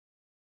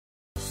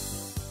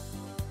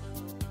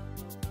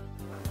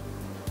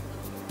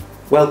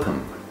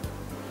Welcome,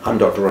 I'm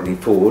Dr. Rodney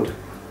Ford.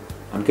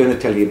 I'm going to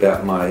tell you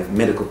about my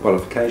medical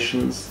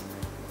qualifications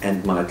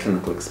and my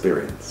clinical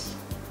experience.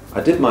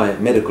 I did my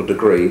medical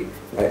degree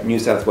at New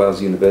South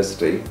Wales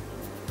University,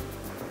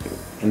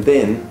 and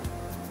then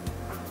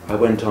I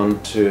went on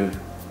to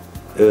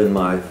earn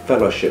my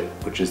fellowship,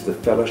 which is the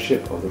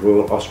Fellowship of the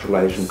Royal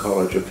Australasian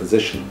College of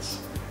Physicians,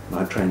 and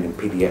I trained in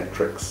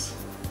paediatrics.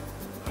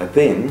 I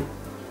then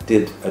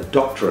did a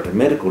doctorate, a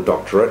medical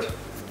doctorate,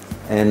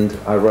 and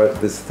I wrote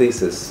this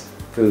thesis,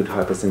 Food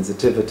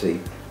Hypersensitivity,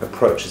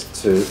 Approaches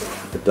to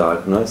the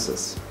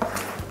Diagnosis.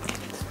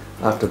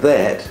 After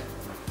that,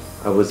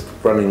 I was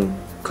running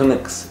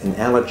clinics in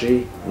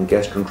allergy and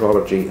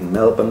gastroenterology in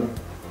Melbourne,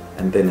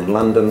 and then in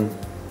London,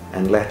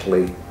 and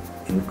latterly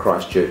in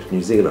Christchurch,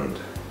 New Zealand.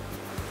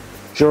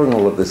 During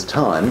all of this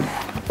time,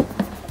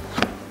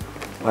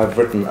 I've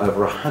written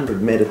over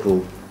 100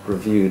 medical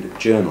reviewed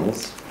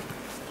journals,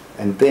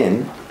 and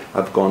then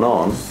I've gone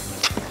on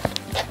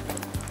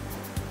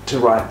to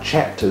write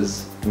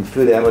chapters in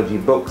food allergy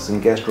books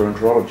and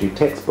gastroenterology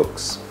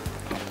textbooks.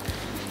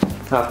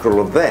 After all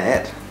of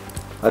that,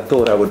 I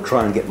thought I would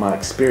try and get my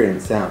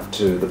experience out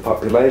to the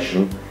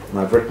population, and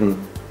I've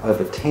written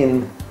over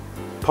 10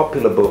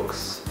 popular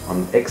books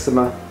on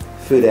eczema,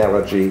 food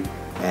allergy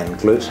and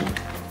gluten.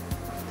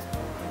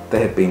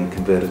 They have been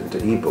converted into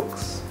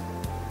ebooks.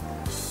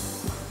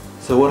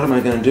 So what am I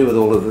going to do with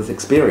all of this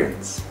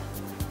experience?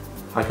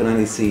 I can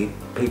only see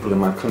people in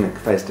my clinic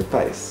face to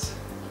face.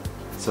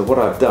 So what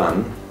I've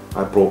done,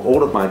 I brought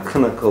all of my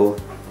clinical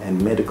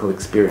and medical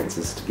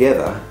experiences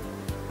together,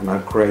 and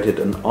I've created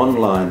an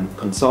online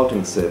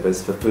consulting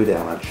service for food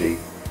allergy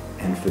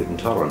and food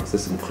intolerance.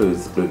 This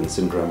includes gluten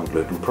syndrome and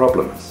gluten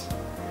problems.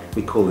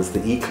 We call this the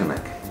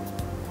eClinic.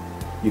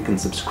 You can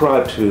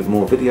subscribe to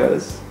more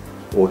videos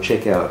or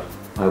check out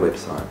my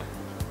website.